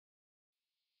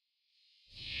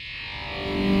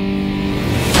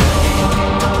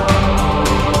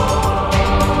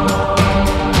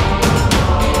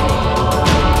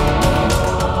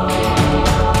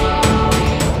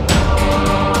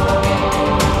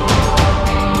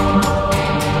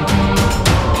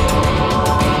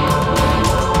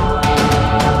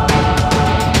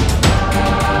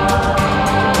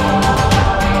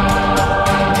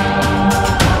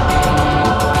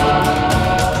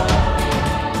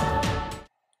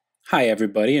Hi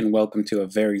everybody and welcome to a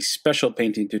very special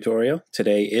painting tutorial.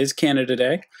 Today is Canada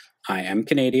Day. I am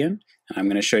Canadian and I'm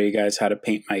going to show you guys how to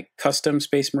paint my custom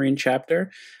Space Marine chapter.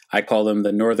 I call them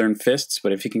the Northern Fists,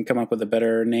 but if you can come up with a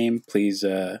better name, please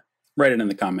write it in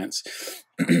the comments.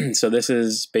 So this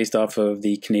is based off of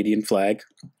the Canadian flag,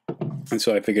 and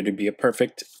so I figured it'd be a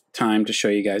perfect time to show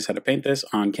you guys how to paint this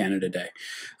on Canada Day.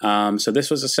 So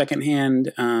this was a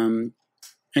secondhand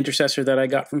intercessor that I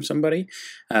got from somebody.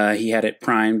 He had it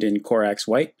primed in Corax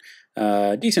white.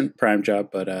 Decent prime job,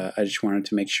 but I just wanted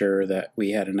to make sure that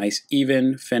we had a nice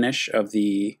even finish of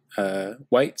the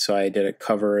white, so I did a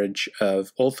coverage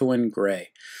of Ulthuan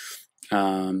gray.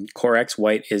 Corax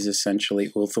white is essentially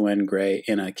Ulthuan gray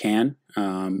in a can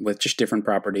with just different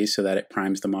properties so that it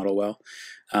primes the model well.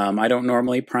 I don't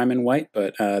normally prime in white,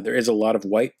 but there is a lot of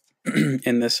white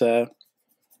in this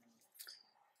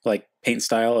like paint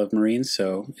style of Marines,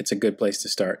 so it's a good place to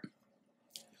start.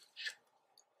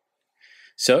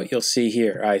 So you'll see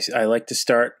here, I like to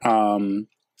start the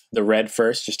red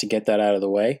first just to get that out of the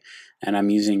way, and I'm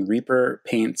using Reaper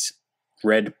Paints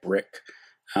Red Brick.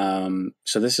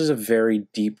 So this is a very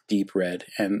deep red,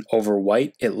 and over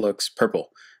white it looks purple,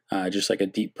 just like a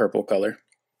deep purple color.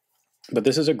 But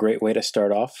this is a great way to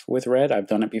start off with red. I've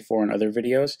done it before in other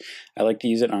videos. I like to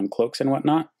use it on cloaks and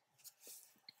whatnot.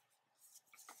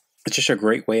 It's just a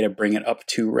great way to bring it up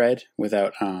to red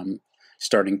without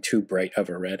starting too bright of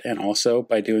a red. And also,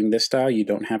 by doing this style, you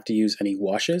don't have to use any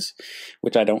washes,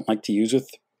 which I don't like to use with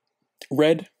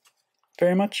red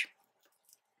very much.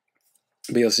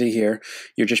 But you'll see here,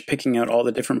 you're just picking out all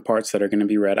the different parts that are going to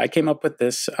be red. I came up with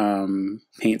this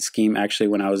paint scheme actually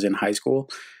when I was in high school.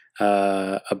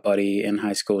 A buddy in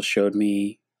high school showed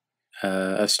me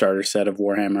a starter set of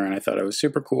Warhammer, and I thought it was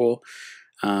super cool.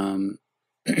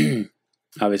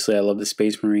 Obviously, I love the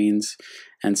Space Marines,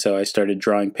 and so I started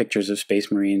drawing pictures of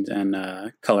Space Marines and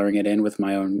coloring it in with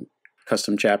my own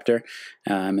custom chapter.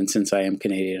 And since I am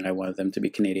Canadian, I wanted them to be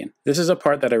Canadian. This is a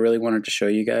part that I really wanted to show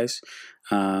you guys.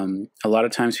 A lot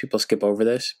of times people skip over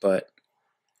this, but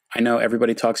I know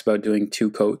everybody talks about doing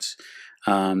 2 coats.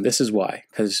 This is why,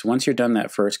 because once you're done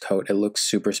that first coat, it looks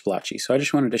super splotchy. So I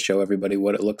just wanted to show everybody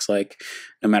what it looks like.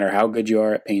 No matter how good you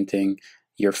are at painting,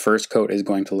 your first coat is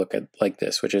going to look like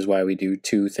this, which is why we do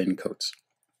 2 thin coats,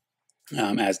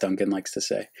 as Duncan likes to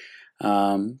say.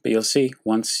 But you'll see,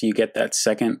 once you get that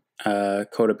second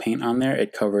coat of paint on there,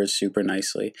 it covers super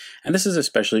nicely. And this is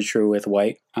especially true with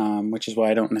white, which is why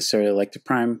I don't necessarily like to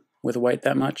prime with white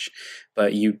that much.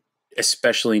 But you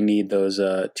especially need those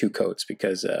 2 coats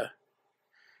because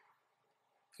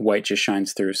white just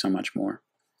shines through so much more.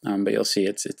 But you'll see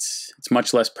it's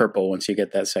much less purple once you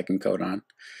get that second coat on.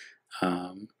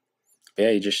 Yeah,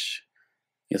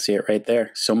 you'll see it right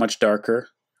there. So much darker.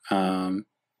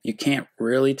 You can't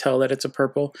really tell that it's a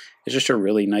purple. It's just a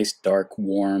really nice, dark,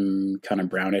 warm, kind of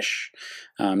brownish.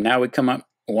 Now we come up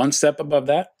one step above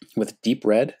that with deep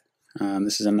red.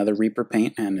 This is another Reaper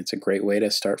paint, and it's a great way to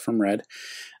start from red.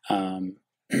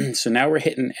 So now we're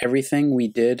hitting everything we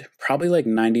did, probably like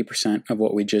 90% of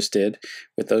what we just did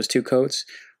with those 2 coats,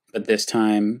 but this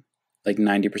time like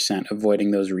 90%,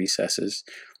 avoiding those recesses.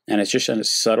 And it's just a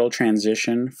subtle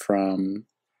transition from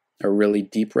a really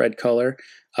deep red color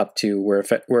up to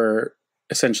we're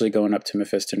essentially going up to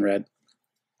Mephiston red.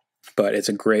 But it's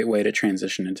a great way to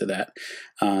transition into that.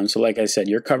 So like I said,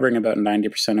 you're covering about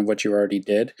 90% of what you already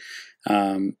did.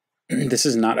 This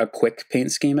is not a quick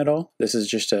paint scheme at all. This is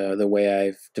just the way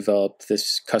I've developed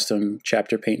this custom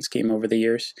chapter paint scheme over the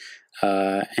years.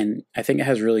 And I think it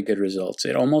has really good results.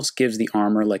 It almost gives the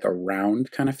armor like a round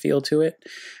kind of feel to it.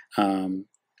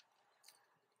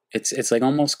 It's like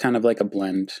almost kind of like a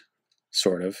blend,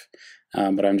 sort of,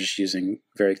 but I'm just using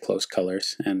very close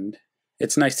colors, and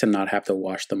it's nice to not have to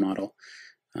wash the model.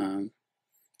 So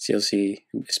you'll see,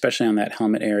 especially on that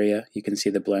helmet area, you can see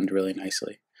the blend really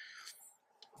nicely.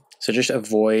 So just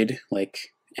avoid, like,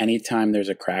 anytime there's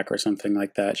a crack or something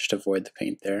like that, just avoid the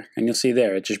paint there. And you'll see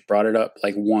there, it just brought it up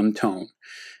like 1 tone.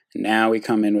 Now we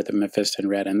come in with the Mephiston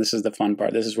red, and this is the fun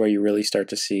part. This is where you really start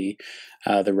to see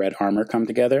the red armor come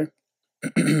together.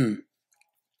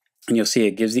 And you'll see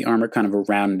it gives the armor kind of a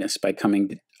roundness by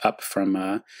coming up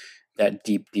from that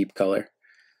deep color.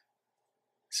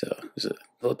 So there's a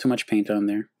little too much paint on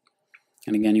there.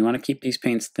 And again, you want to keep these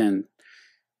paints thin.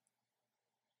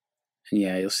 And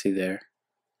yeah, you'll see there,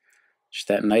 just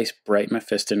that nice bright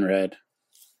Mephiston red.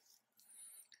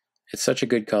 It's such a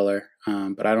good color,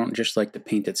 but I don't just like to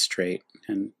paint it straight.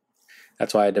 And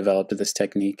that's why I developed this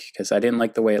technique, because I didn't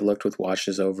like the way it looked with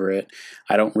washes over it.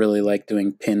 I don't really like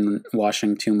doing pin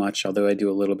washing too much, although I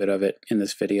do a little bit of it in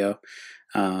this video.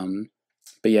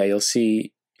 But yeah, you'll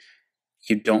see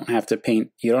you don't have to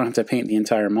paint the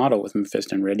entire model with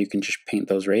Mephiston red. You can just paint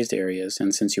those raised areas.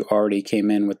 And since you already came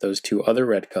in with those two other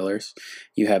red colors,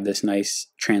 you have this nice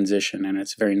transition, and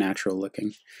it's very natural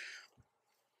looking.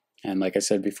 And like I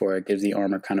said before, it gives the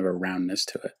armor kind of a roundness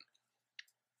to it.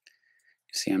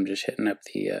 You see, I'm just hitting up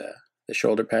the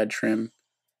shoulder pad trim.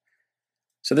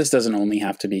 So this doesn't only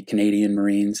have to be Canadian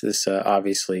Marines. This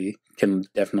obviously can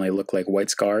definitely look like white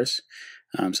scars.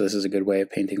 So this is a good way of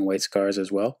painting white scars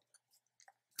as well.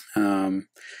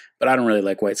 But I don't really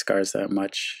like white scars that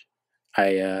much.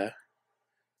 I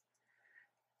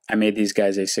made these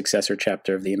guys a successor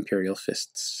chapter of the Imperial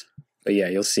Fists. But yeah,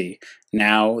 you'll see.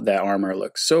 Now that armor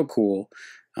looks so cool.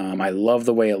 I love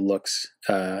the way it looks,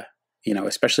 you know,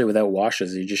 especially without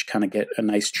washes. You just kind of get a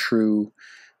nice true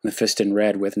Mephiston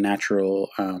red with natural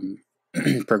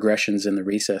progressions in the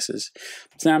recesses.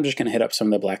 So now I'm just going to hit up some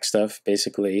of the black stuff,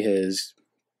 basically his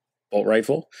bolt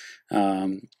rifle.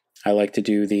 I like to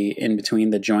do the in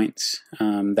between the joints,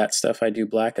 that stuff I do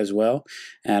black as well.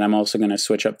 And I'm also going to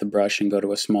switch up the brush and go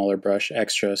to a smaller brush,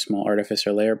 extra small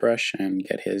artificer layer brush, and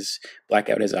get black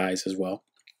out his eyes as well.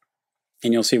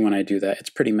 And you'll see when I do that, it's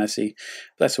pretty messy,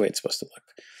 but that's the way it's supposed to look.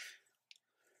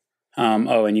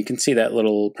 Oh, and you can see that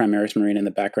little Primaris Marine in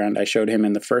the background. I showed him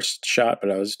in the first shot,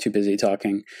 but I was too busy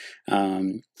talking.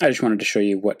 I just wanted to show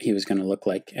you what he was going to look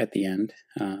like at the end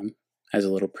as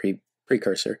a little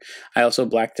precursor. I also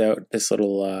blacked out this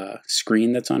little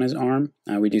screen that's on his arm.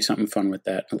 We do something fun with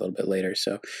that a little bit later.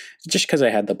 So just because I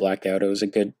had the blackout, it was a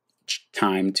good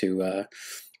time to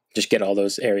just get all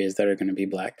those areas that are going to be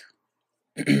black.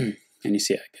 And you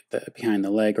see I get the behind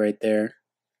the leg right there.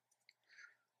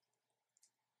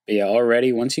 But yeah,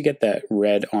 already once you get that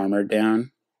red armor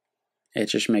down, it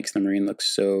just makes the Marine look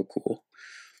so cool.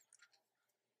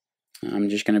 I'm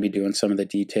just going to be doing some of the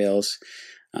details.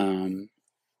 And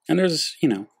there's, you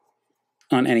know,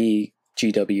 on any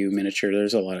GW miniature,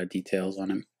 there's a lot of details on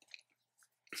him.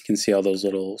 You can see all those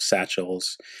little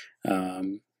satchels,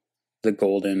 the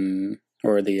golden,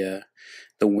 or the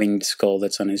winged skull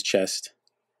that's on his chest.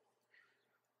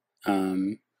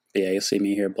 Yeah, you'll see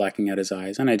me here blacking out his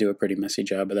eyes, and I do a pretty messy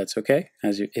job, but that's okay.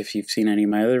 If you've seen any of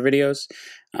my other videos,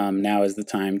 now is the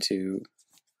time to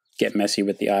get messy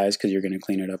with the eyes because you're going to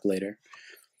clean it up later.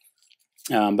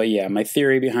 But yeah, my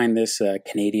theory behind this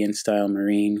Canadian-style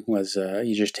Marine was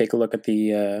you just take a look at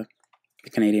the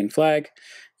Canadian flag.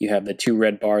 You have the two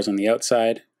red bars on the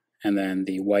outside, and then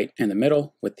the white in the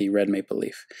middle with the red maple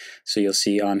leaf. So you'll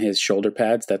see on his shoulder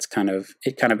pads, it kind of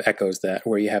echoes that,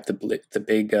 where you have the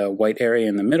big white area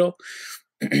in the middle,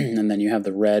 and then you have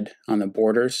the red on the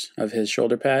borders of his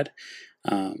shoulder pad.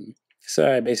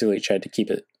 So I basically tried to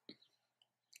keep it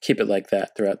like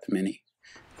that throughout the mini.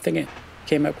 I think it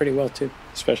came out pretty well too,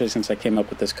 especially since I came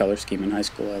up with this color scheme in high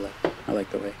school. I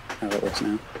like the way how it works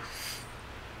now.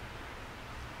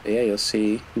 But yeah, you'll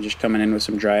see I'm just coming in with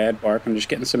some dryad bark. I'm just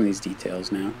getting some of these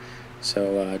details now.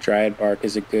 So dryad bark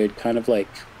is a good kind of like,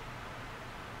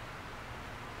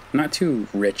 not too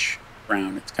rich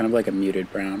brown. It's kind of like a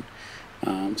muted brown.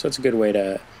 So it's a good way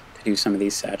to do some of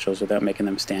these satchels without making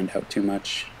them stand out too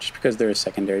much, just because they're a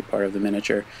secondary part of the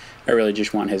miniature. I really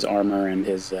just want his armor and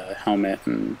his helmet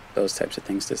and those types of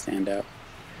things to stand out.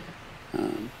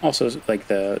 Also, like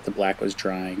the black was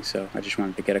drying, so I just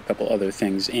wanted to get a couple other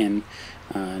things in,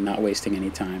 not wasting any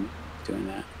time doing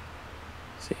that.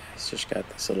 See, he's just got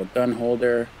this little gun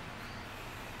holder.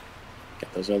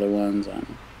 Got those other ones on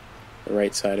the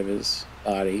right side of his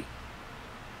body.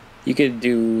 You could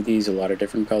do these a lot of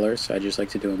different colors, so I just like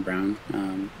to do them brown.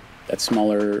 That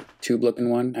smaller tube-looking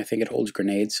one, I think it holds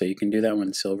grenades, so you can do that one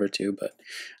in silver too, but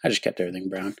I just kept everything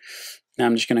brown. Now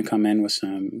I'm just going to come in with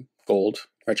some gold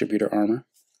Retributor armor.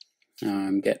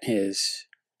 Get his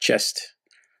chest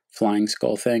flying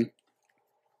skull thing,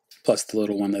 plus the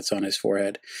little one that's on his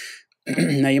forehead.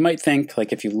 Now you might think,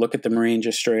 like, if you look at the Marine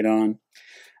just straight on,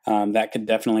 that could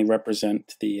definitely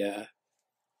represent the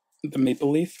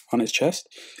maple leaf on his chest.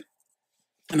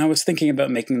 And I was thinking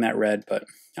about making that red, but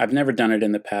I've never done it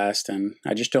in the past, and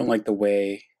I just don't like the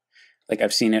way, like,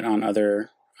 I've seen it on other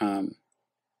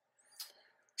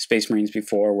Space Marines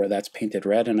before where that's painted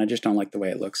red, and I just don't like the way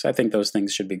it looks. I think those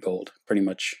things should be gold, pretty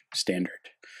much standard.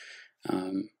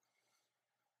 Because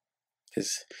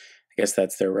I guess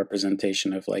that's their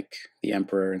representation of, like, the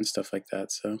Emperor and stuff like that,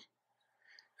 so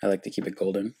I like to keep it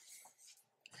golden.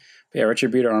 But yeah,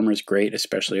 Retributor armor is great,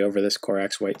 especially over this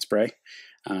Corax white spray,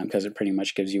 because it pretty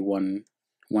much gives you one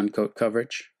coat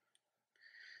coverage.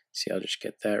 See, I'll just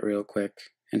get that real quick.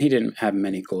 And he didn't have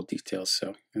many gold details,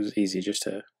 so it was easy just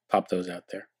to pop those out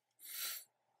there.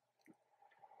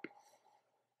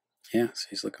 Yeah, so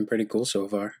he's looking pretty cool so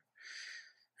far.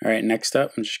 All right, next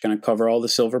up, I'm just going to cover all the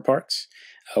silver parts.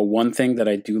 One thing that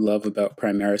I do love about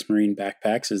Primaris Marine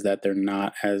backpacks is that they're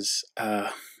not as,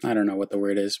 I don't know what the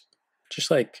word is, just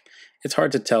like, it's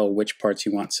hard to tell which parts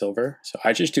you want silver. So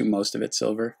I just do most of it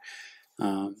silver.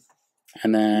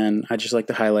 And then I just like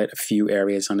to highlight a few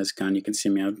areas on this gun. You can see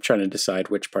me, I'm trying to decide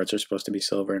which parts are supposed to be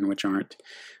silver and which aren't.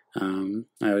 I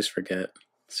always forget.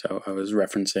 So I was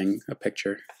referencing a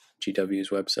picture, GW's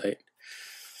website.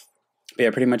 But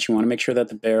yeah, pretty much you want to make sure that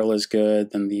the barrel is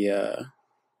good, then the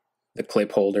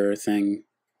clip holder thing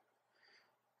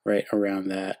right around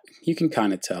that. You can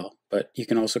kind of tell, but you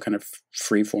can also kind of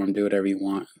freeform, do whatever you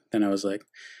want. Then I was like,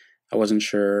 I wasn't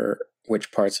sure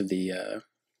which parts of the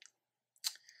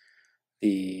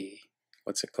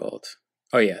what's it called?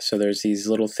 Oh yeah, so there's these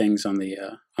little things on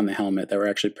the helmet that were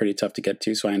actually pretty tough to get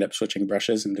to, so I ended up switching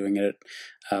brushes and doing it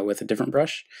with a different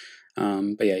brush.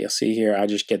 But yeah, you'll see here, I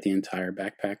just get the entire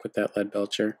backpack with that lead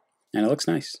belcher, and it looks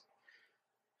nice.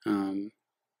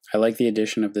 I like the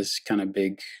addition of this kind of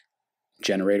big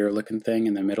generator looking thing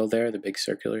in the middle there, the big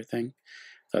circular thing.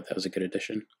 Thought that was a good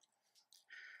addition.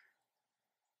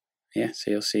 Yeah,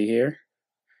 so you'll see here,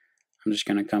 I'm just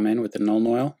going to come in with the Nuln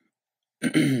Oil,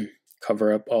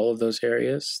 cover up all of those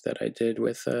areas that I did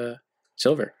with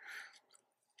silver.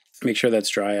 Make sure that's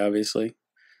dry, obviously,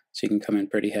 so you can come in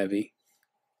pretty heavy,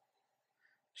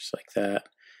 just like that.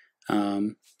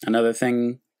 Another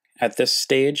thing at this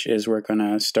stage is we're going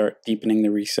to start deepening the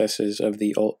recesses of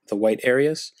the white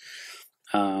areas.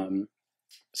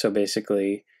 So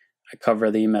basically, I cover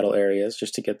the metal areas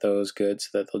just to get those good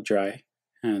so that they'll dry.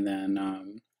 And then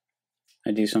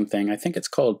I do something, I think it's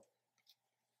called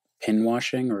pin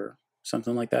washing or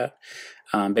something like that.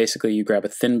 Basically, you grab a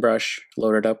thin brush,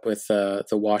 load it up with the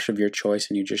wash of your choice,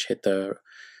 and you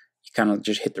kind of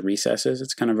just hit the recesses.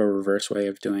 It's kind of a reverse way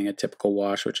of doing a typical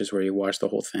wash, which is where you wash the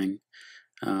whole thing.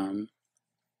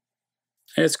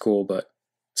 It's cool, but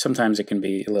sometimes it can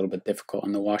be a little bit difficult,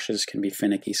 and the washes can be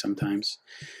finicky sometimes.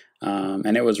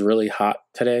 And it was really hot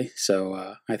today,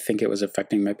 so I think it was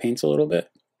affecting my paints a little bit.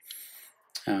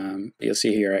 But you'll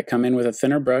see here, I come in with a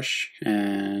thinner brush,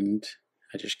 and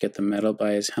I just get the metal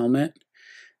by his helmet.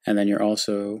 And then you're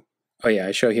also, oh yeah,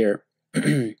 I show here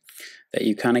that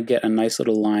you kind of get a nice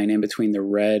little line in between the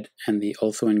red and the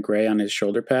ulthuan gray on his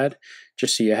shoulder pad,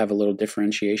 just so you have a little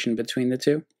differentiation between the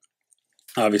two.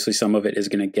 Obviously, some of it is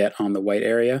going to get on the white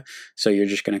area, so you're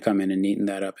just going to come in and neaten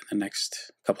that up in the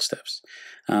next couple steps.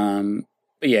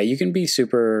 But yeah, you can be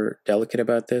super delicate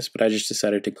about this, but I just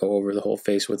decided to go over the whole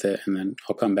face with it, and then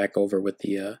I'll come back over with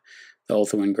the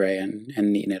ulthuan gray and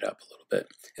neaten it up a little bit.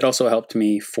 It also helped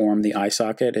me form the eye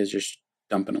socket, is just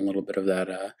dumping a little bit of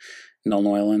that Nuln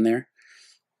Oil in there.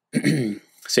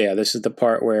 So yeah, this is the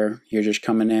part where you're just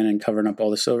coming in and covering up all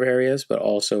the silver areas, but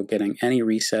also getting any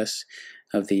recess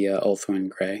of the ulthuan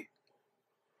gray.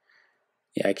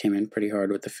 Yeah, I came in pretty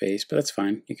hard with the face, but that's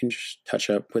fine. You can just touch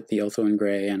up with the ulthuan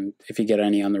gray, and if you get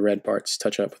any on the red parts,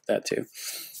 touch up with that too.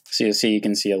 So you'll see, you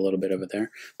can see a little bit of it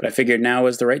there. But I figured now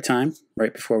was the right time,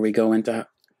 right before we go into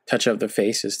touch up the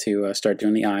face, is to start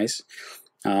doing the eyes.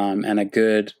 And a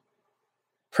good,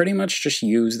 pretty much just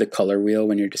use the color wheel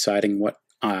when you're deciding what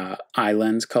eye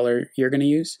lens color you're going to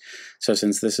use. So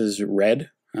since this is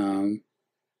red,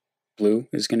 blue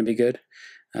is going to be good.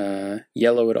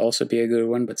 Yellow would also be a good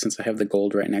one, but since I have the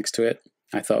gold right next to it,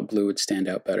 I thought blue would stand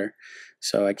out better.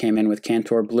 So I came in with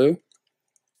Cantor Blue,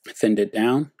 thinned it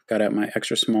down, got out my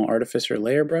extra small Artificer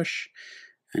layer brush,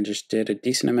 and just did a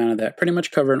decent amount of that, pretty much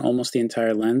covering almost the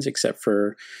entire lens except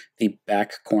for the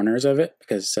back corners of it,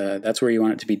 because that's where you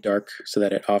want it to be dark so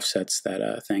that it offsets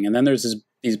that thing. And then there's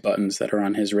these buttons that are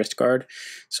on his wrist guard,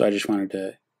 so I just wanted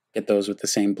to get those with the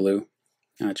same blue,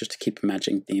 just to keep a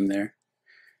matching theme there.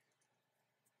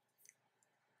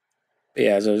 But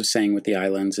yeah, as I was saying with the eye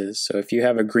lenses, so if you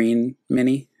have a green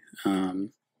mini,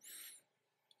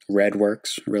 red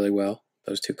works really well.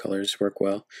 Those two colors work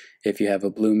well. If you have a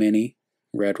blue mini,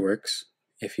 red works.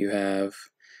 If you have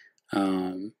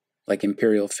like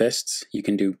Imperial Fists, you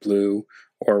can do blue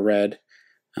or red.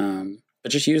 But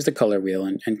just use the color wheel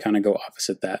and kind of go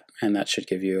opposite that, and that should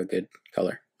give you a good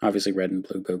color. Obviously red and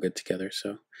blue go good together,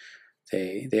 so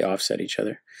they offset each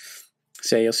other.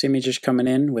 So you'll see me just coming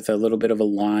in with a little bit of a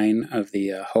line of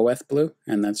the Hoeth blue,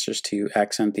 and that's just to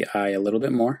accent the eye a little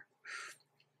bit more.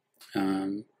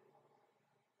 And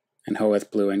Hoeth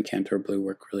blue and Cantor blue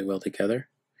work really well together.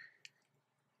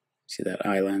 See that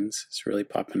eye lens is really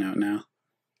popping out now.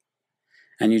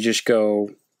 And you just go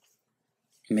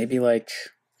maybe like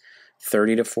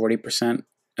 30 to 40%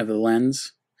 of the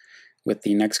lens with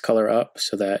the next color up,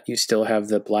 so that you still have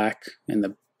the black in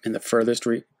the furthest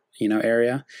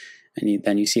area, and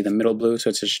then you see the middle blue, so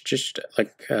it's just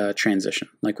like transition,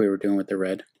 like we were doing with the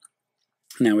red.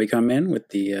 Now we come in with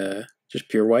the just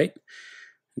pure white,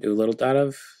 do a little dot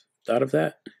of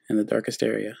that in the darkest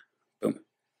area. Boom.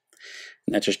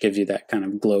 And that just gives you that kind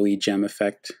of glowy gem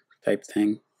effect type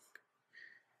thing.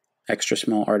 Extra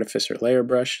small artificer layer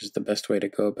brush is the best way to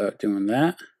go about doing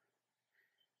that.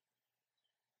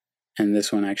 And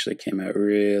this one actually came out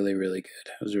really, really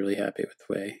good. I was really happy with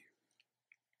the way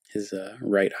his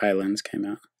right eye lens came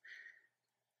out.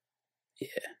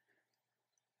 Yeah.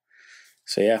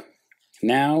 So yeah,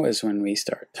 now is when we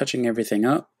start touching everything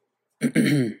up.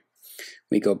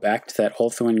 We go back to that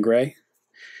Ulthuan gray.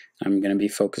 I'm going to be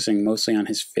focusing mostly on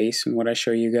his face and what I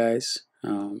show you guys.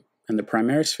 And the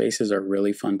Primaris faces are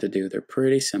really fun to do. They're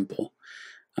pretty simple.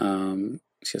 So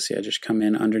you'll see I just come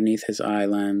in underneath his eye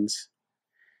lens,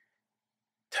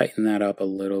 tighten that up a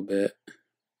little bit.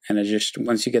 And it just,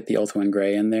 once you get the Ulthuan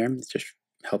gray in there, it just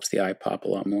helps the eye pop a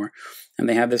lot more. And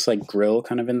they have this like grill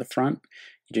kind of in the front.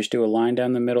 You just do a line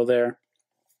down the middle there.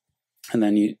 And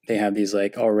then they have these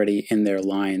like already in there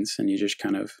lines, and you just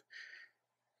kind of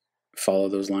follow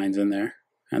those lines in there.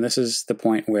 And this is the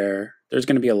point where there's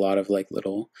going to be a lot of like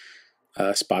little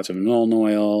spots of Nuln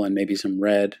Oil and maybe some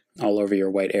red all over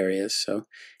your white areas. So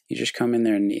you just come in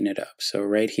there and neaten it up. So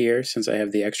right here, since I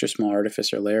have the extra small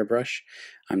artificer layer brush,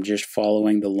 I'm just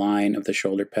following the line of the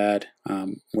shoulder pad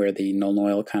where the Nuln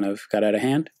Oil kind of got out of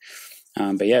hand.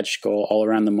 But yeah, just go all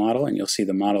around the model and you'll see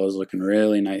the model is looking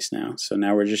really nice now. So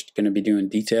now we're just going to be doing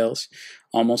details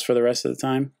almost for the rest of the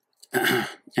time.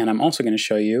 And I'm also going to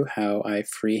show you how I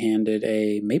freehanded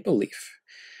a maple leaf,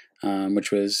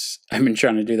 which was, I've been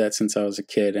trying to do that since I was a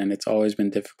kid, and it's always been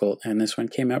difficult, and this one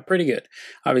came out pretty good.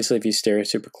 Obviously, if you stare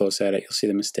super close at it, you'll see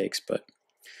the mistakes, but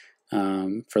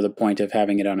for the point of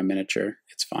having it on a miniature,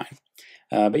 it's fine.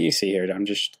 But you see here, I'm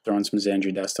just throwing some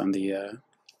Xandri dust on the,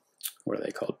 what are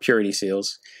they called? Purity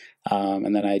seals.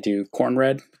 And then I do corn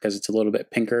red because it's a little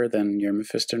bit pinker than your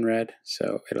Mephiston red,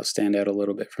 so it'll stand out a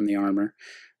little bit from the armor.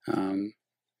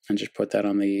 And just put that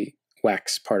on the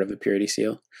wax part of the purity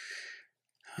seal.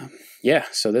 Yeah,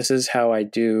 so this is how I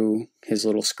do his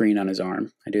little screen on his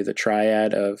arm. I do the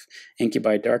triad of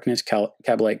Incubi Darkness,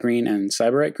 Cabalite Green, and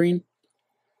Cyberite Green.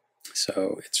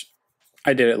 So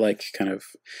I did it like kind of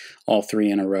all three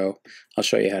in a row. I'll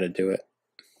show you how to do it.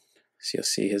 So you'll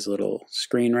see his little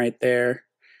screen right there.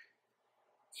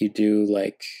 You do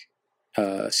like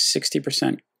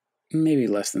 60%, maybe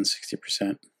less than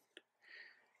 60%.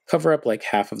 Cover up like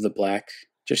half of the black,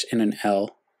 just in an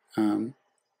L,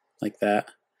 like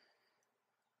that.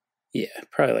 Yeah,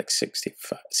 probably like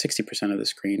 60% of the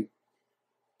screen.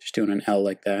 Just doing an L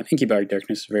like that. Incubi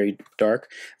Darkness is very dark,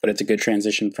 but it's a good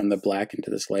transition from the black into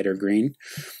this lighter green.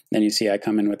 Then you see I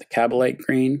come in with the Cabalite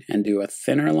Green and do a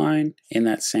thinner line in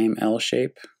that same L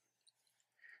shape,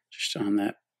 just on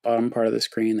that bottom part of the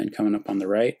screen, then coming up on the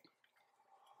right.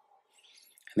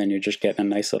 And then you're just getting a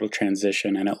nice little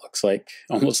transition, and it looks like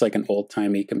almost like an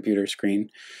old-timey computer screen.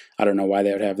 I don't know why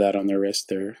they would have that on their wrist.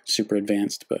 They're super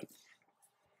advanced, but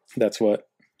that's what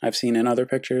I've seen in other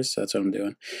pictures, so that's what I'm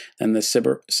doing. Then the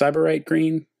Cyberite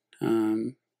Green,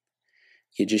 you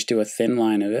just do a thin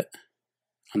line of it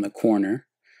on the corner,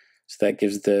 so that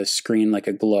gives the screen like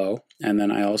a glow. And then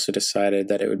I also decided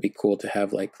that it would be cool to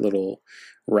have like little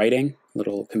writing,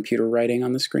 little computer writing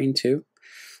on the screen too.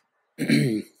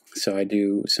 So I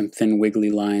do some thin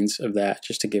wiggly lines of that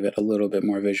just to give it a little bit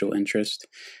more visual interest.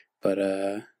 But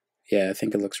yeah, I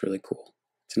think it looks really cool.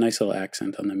 It's a nice little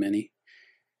accent on the Mini.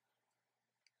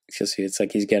 You'll see it's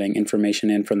like he's getting information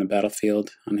in from the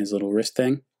battlefield on his little wrist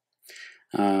thing.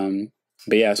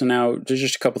 But yeah, so now there's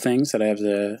just a couple things that I have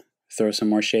to throw some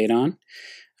more shade on.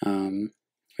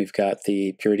 We've got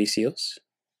the purity seals,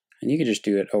 and you can just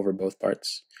do it over both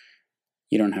parts.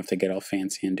 You don't have to get all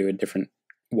fancy and do a different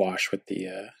wash with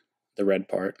the red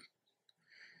part.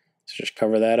 So just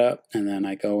cover that up, and then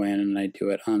I go in and I do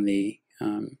it on the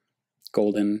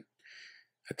golden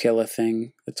Aquila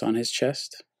thing that's on his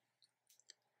chest.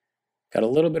 Got a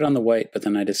little bit on the white, but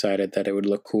then I decided that it would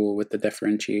look cool with the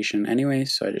differentiation anyway,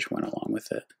 so I just went along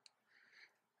with it.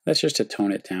 That's just to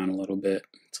tone it down a little bit.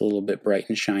 It's a little bit bright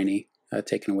and shiny,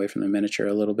 taken away from the miniature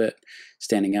a little bit,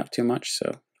 standing out too much,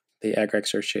 so the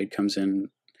Agrax Earthshade comes in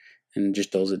and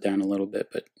just dulls it down a little bit,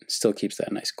 but still keeps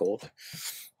that nice gold.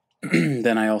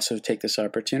 Then I also take this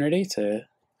opportunity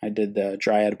I did the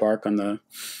Dryad bark on the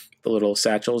little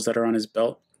satchels that are on his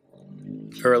belt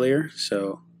earlier,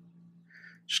 so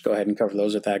just go ahead and cover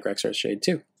those with Agrax Earthshade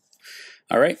too.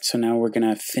 All right, so now we're going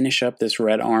to finish up this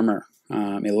red armor.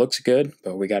 It looks good,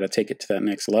 but we got to take it to that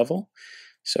next level.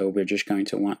 So we're just going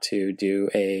to want to do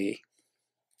a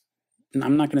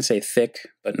I'm not going to say thick,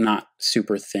 but not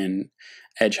super thin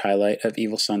edge highlight of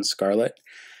Evil Sunz Scarlet.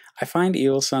 I find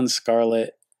Evil Sunz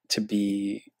Scarlet to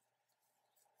be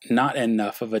not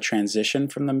enough of a transition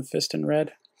from the Mephiston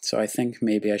Red, so I think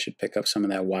maybe I should pick up some of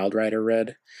that Wild Rider Red.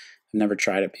 I've never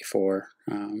tried it before,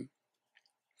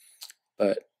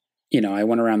 but you know, I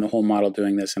went around the whole model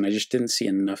doing this, and I just didn't see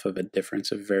enough of a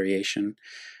difference of variation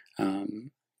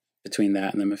between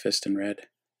that and the Mephiston Red.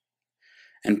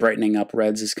 And brightening up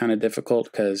reds is kind of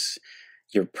difficult because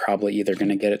you're probably either going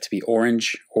to get it to be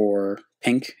orange or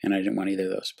pink, and I didn't want either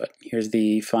of those. But here's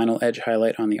the final edge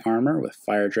highlight on the armor with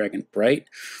Fire Dragon Bright.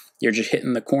 You're just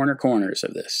hitting the corners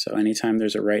of this. So anytime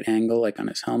there's a right angle, like on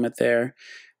his helmet there, I'm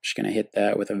just going to hit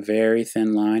that with a very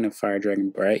thin line of Fire Dragon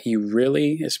Bright. You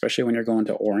really, especially when you're going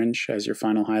to orange as your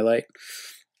final highlight,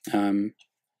 you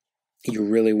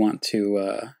really want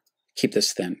to keep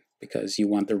this thin, because you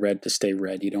want the red to stay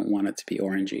red. You don't want it to be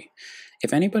orangey.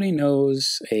 If anybody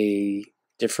knows a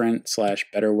different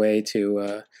 / better way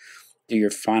to do your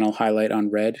final highlight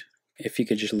on red, if you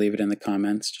could just leave it in the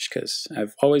comments, just because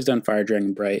I've always done Fire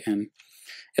Dragon Bright and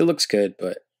it looks good,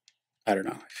 but I don't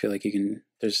know. I feel like you can,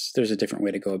 there's a different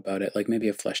way to go about it, like maybe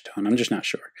a flesh tone. I'm just not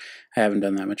sure. I haven't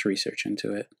done that much research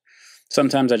into it.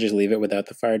 Sometimes I just leave it without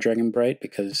the Fire Dragon Bright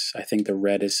because I think the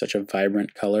red is such a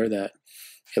vibrant color that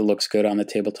it looks good on the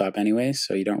tabletop anyway,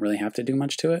 so you don't really have to do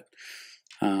much to it.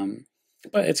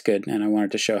 But it's good, and I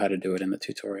wanted to show how to do it in the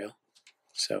tutorial.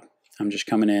 So I'm just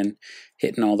coming in,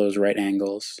 hitting all those right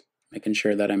angles, making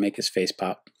sure that I make his face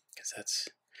pop, because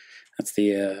that's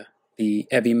the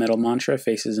heavy metal mantra,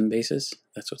 faces and bases.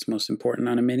 That's what's most important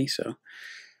on a mini, so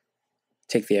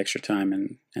take the extra time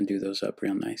and do those up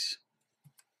real nice.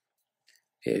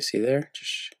 Okay, you see there?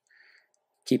 Just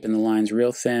keeping the lines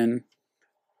real thin.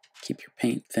 Keep your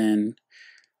paint thin.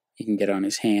 You can get on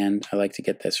his hand. I like to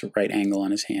get this right angle on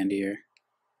his hand here.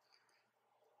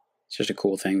 It's just a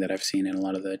cool thing that I've seen in a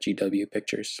lot of the GW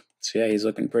pictures. So yeah, he's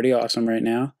looking pretty awesome right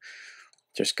now.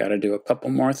 Just got to do a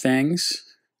couple more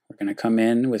things. We're going to come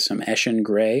in with some Eshin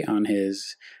Gray on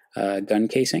his gun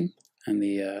casing and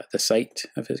the sight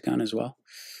of his gun as well.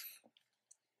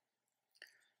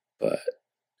 But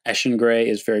Eshin Gray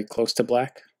is very close to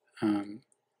black,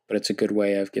 but it's a good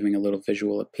way of giving a little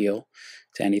visual appeal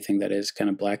to anything that is kind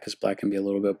of black, because black can be a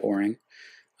little bit boring.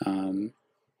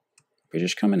 We're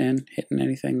just coming in, hitting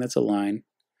anything that's a line.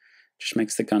 Just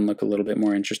makes the gun look a little bit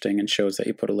more interesting and shows that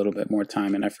you put a little bit more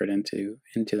time and effort into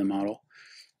the model.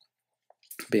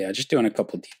 But yeah, just doing a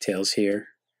couple details here.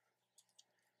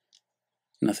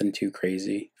 Nothing too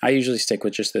crazy. I usually stick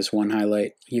with just this one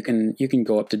highlight. You can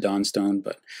go up to Dawnstone,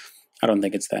 but I don't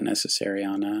think it's that necessary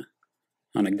on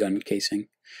a gun casing.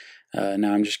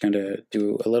 Now I'm just going to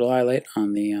do a little highlight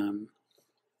on the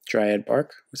Dryad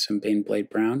Bark with some Baneblade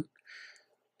Brown.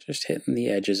 Just hitting the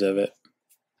edges of it.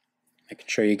 Making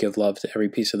sure you give love to every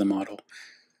piece of the model.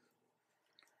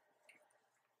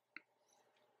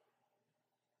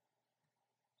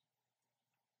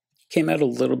 Came out a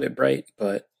little bit bright,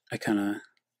 but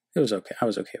it was okay. I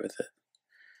was okay with it.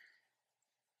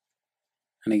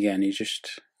 And again,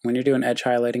 when you're doing edge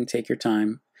highlighting, take your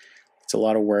time. It's a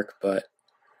lot of work, but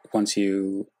once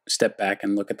you step back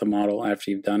and look at the model after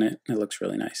you've done it, it looks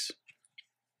really nice.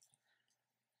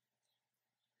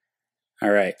 All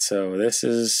right, so this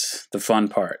is the fun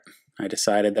part. I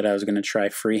decided that I was going to try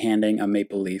freehanding a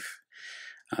maple leaf.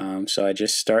 So I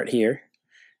just start here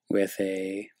with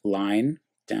a line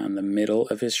down the middle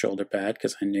of his shoulder pad,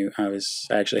 because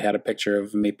I actually had a picture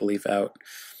of a maple leaf out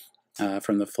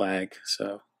from the flag.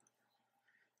 So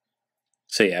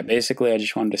yeah, basically I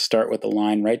just wanted to start with a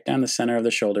line right down the center of the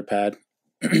shoulder pad.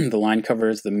 The line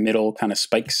covers the middle kind of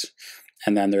spikes,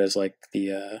 and then there's like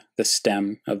the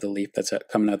stem of the leaf that's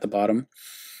coming out the bottom.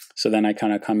 So then I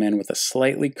kind of come in with a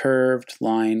slightly curved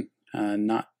line,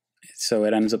 so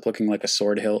it ends up looking like a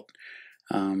sword hilt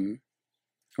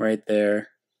right there.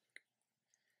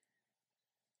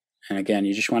 And again,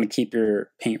 you just want to keep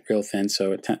your paint real thin,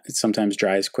 so it sometimes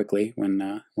dries quickly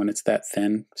when it's that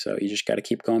thin. So you just got to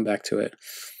keep going back to it.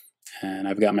 And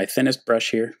I've got my thinnest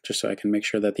brush here, just so I can make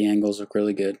sure that the angles look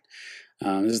really good.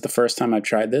 This is the first time I've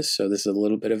tried this, so this is a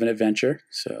little bit of an adventure.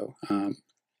 So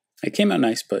it came out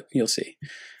nice, but you'll see.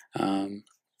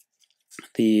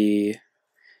 The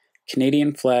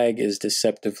Canadian flag is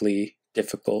deceptively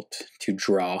difficult to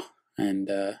draw, and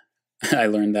I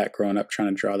learned that growing up trying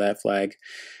to draw that flag.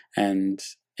 And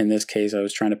in this case, I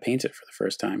was trying to paint it for the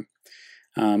first time.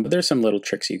 But there's some little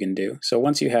tricks you can do. So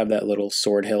once you have that little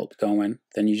sword hilt going,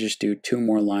 then you just do 2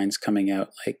 more lines coming out,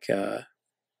 like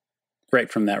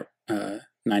right from that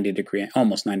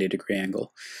almost 90 degree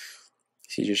angle.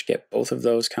 So you just get both of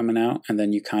those coming out, and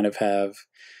then you kind of have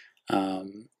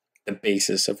the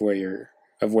basis of where you're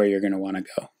going to want to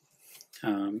go.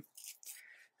 And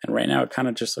right now it kind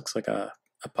of just looks like a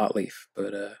pot leaf,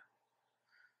 but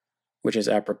which is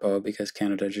apropos because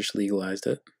Canada just legalized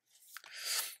it.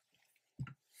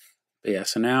 But yeah,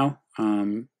 so now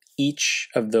each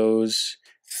of those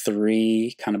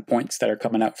 3 kind of points that are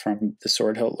coming out from the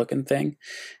sword hilt looking thing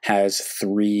has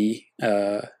 3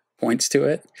 points to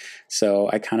it. So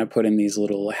I kind of put in these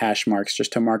little hash marks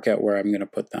just to mark out where I'm going to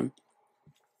put them.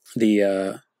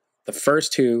 The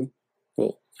first 2,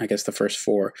 well, I guess the first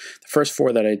 4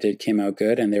 that I did came out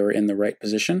good and they were in the right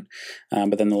position,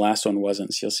 but then the last one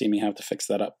wasn't, so you'll see me have to fix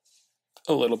that up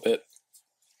a little bit.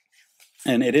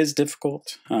 And it is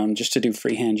difficult just to do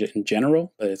freehand in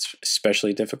general, but it's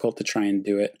especially difficult to try and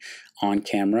do it on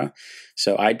camera.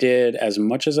 So I did as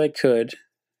much as I could,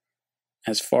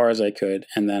 as far as I could,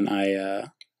 and then I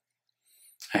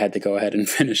had to go ahead and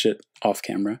finish it off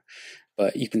camera.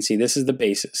 But you can see this is the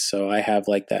basis. So I have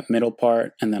like that middle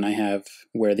part, and then I have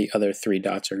where the other 3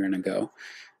 dots are going to go.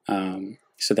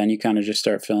 So then you kind of just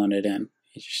start filling it in.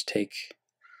 You just take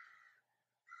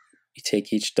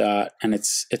each dot, and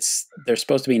they're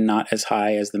supposed to be not as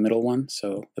high as the middle one.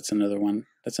 So that's another one.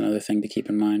 That's another thing to keep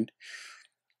in mind.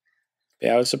 But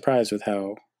yeah, I was surprised with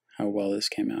how well this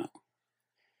came out.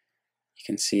 You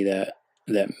can see that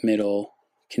middle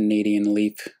Canadian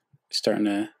leaf starting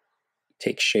to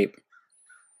take shape.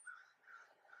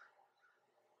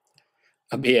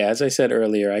 But yeah, as I said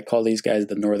earlier, I call these guys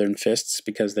the Northern Fists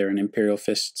because they're an Imperial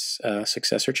Fists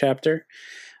successor chapter.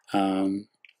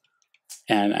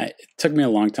 And it took me a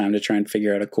long time to try and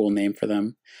figure out a cool name for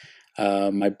them.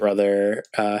 My brother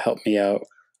helped me out.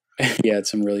 He had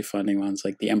some really funny ones,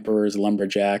 like the Emperor's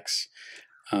Lumberjacks,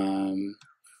 the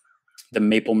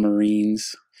Maple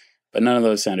Marines, but none of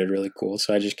those sounded really cool,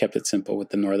 so I just kept it simple with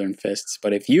the Northern Fists.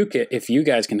 But if you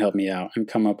guys can help me out and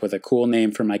come up with a cool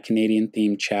name for my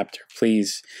Canadian-themed chapter,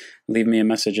 please leave me a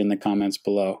message in the comments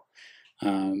below.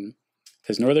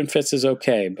 Because Northern Fists is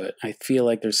okay, but I feel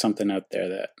like there's something out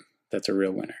there that's a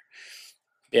real winner.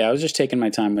 Yeah, I was just taking my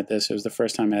time with this. It was the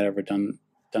first time I'd ever done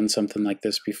something like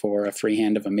this before, a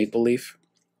freehand of a maple leaf.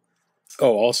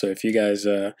 Oh, also, if you guys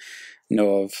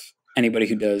know of anybody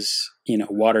who does,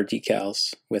 water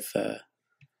decals with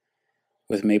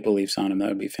maple leaves on them, that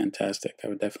would be fantastic. I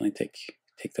would definitely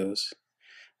take those.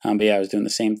 But yeah, I was doing the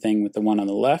same thing with the one on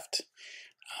the left.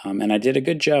 And I did a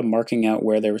good job marking out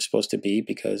where they were supposed to be,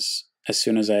 because as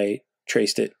soon as I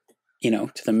traced it,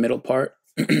 to the middle part,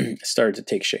 it started to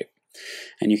take shape.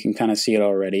 And you can kind of see it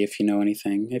already if you know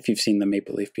anything. If you've seen the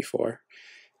maple leaf before,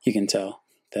 you can tell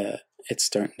that it's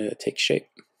starting to take shape.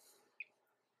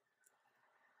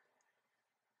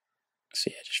 So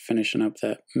yeah, just finishing up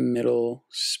that middle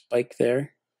spike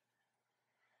there.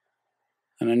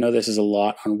 And I know this is a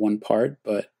lot on one part,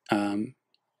 but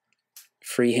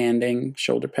freehanding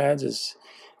shoulder pads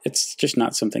it's just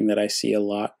not something that I see a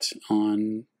lot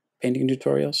on painting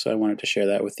tutorials, so I wanted to share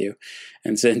that with you.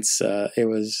 And since it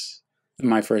was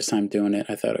my first time doing it,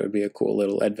 I thought it would be a cool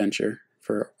little adventure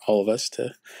for all of us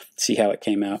to see how it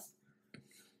came out.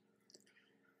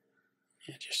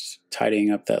 Yeah, just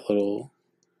tidying up that little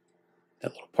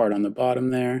part on the bottom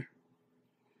there.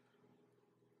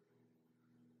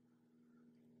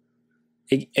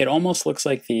 It almost looks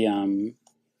like the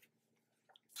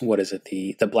what is it,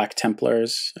 the Black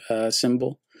Templars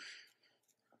symbol.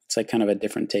 It's like kind of a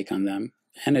different take on them.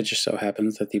 And it just so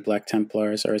happens that the Black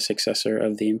Templars are a successor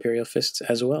of the Imperial Fists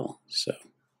as well. So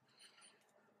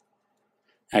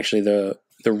actually the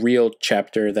real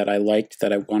chapter that I liked,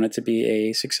 that I wanted to be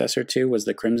a successor to, was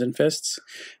the Crimson Fists.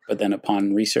 But then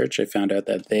upon research, I found out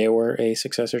that they were a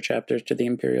successor chapter to the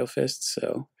Imperial Fists.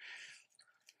 So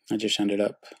I just ended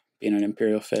up being an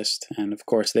Imperial Fist. And of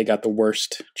course, they got the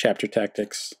worst chapter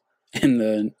tactics in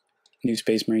the New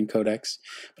Space Marine Codex.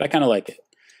 But I kind of like it.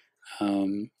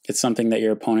 It's something that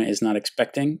your opponent is not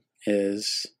expecting,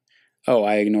 is, oh,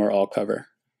 I ignore all cover.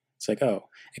 It's like, oh,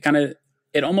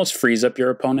 it almost frees up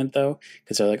your opponent, though,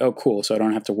 because they're like, oh, cool, so I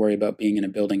don't have to worry about being in a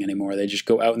building anymore. They just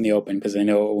go out in the open because they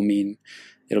know it will mean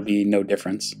it'll be no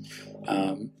difference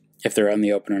if they're out in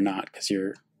the open or not, because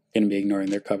you're going to be ignoring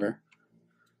their cover.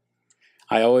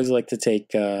 I always like to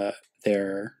take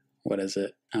their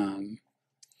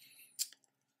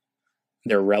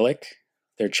relic,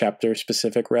 their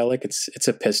chapter-specific relic. It's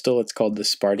a pistol. It's called the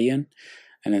Spartian,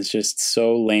 and it's just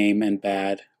so lame and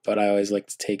bad, but I always like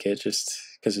to take it just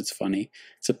because it's funny.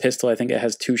 It's a pistol. I think it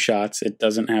has 2 shots. It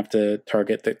doesn't have to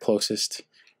target the closest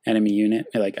enemy unit.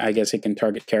 Like, I guess it can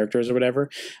target characters or whatever,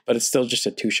 but it's still just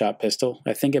a 2-shot pistol.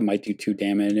 I think it might do 2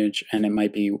 damage, and it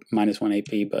might be -1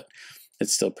 AP, but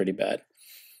it's still pretty bad.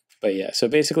 But yeah, so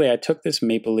basically I took this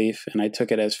maple leaf and I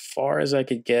took it as far as I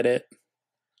could get it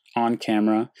on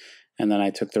camera, and then I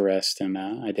took the rest and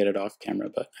I did it off camera.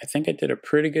 But I think I did a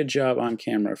pretty good job on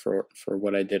camera for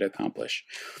what I did accomplish.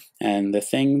 And the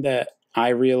thing that I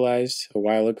realized a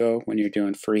while ago when you're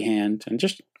doing freehand and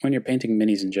just when you're painting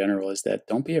minis in general is that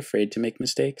don't be afraid to make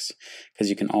mistakes, because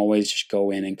you can always just go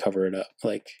in and cover it up.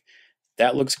 Like,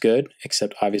 that looks good,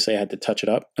 except obviously I had to touch it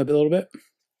up a little bit.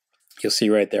 You'll see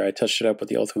right there, I touched it up with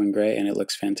the Ultrawind Gray and it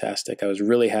looks fantastic. I was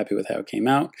really happy with how it came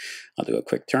out. I'll do a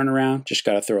quick turnaround. Just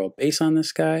got to throw a base on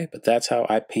this guy, but that's how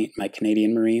I paint my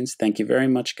Canadian Marines. Thank you very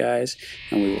much, guys,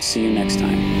 and we will see you next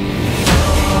time.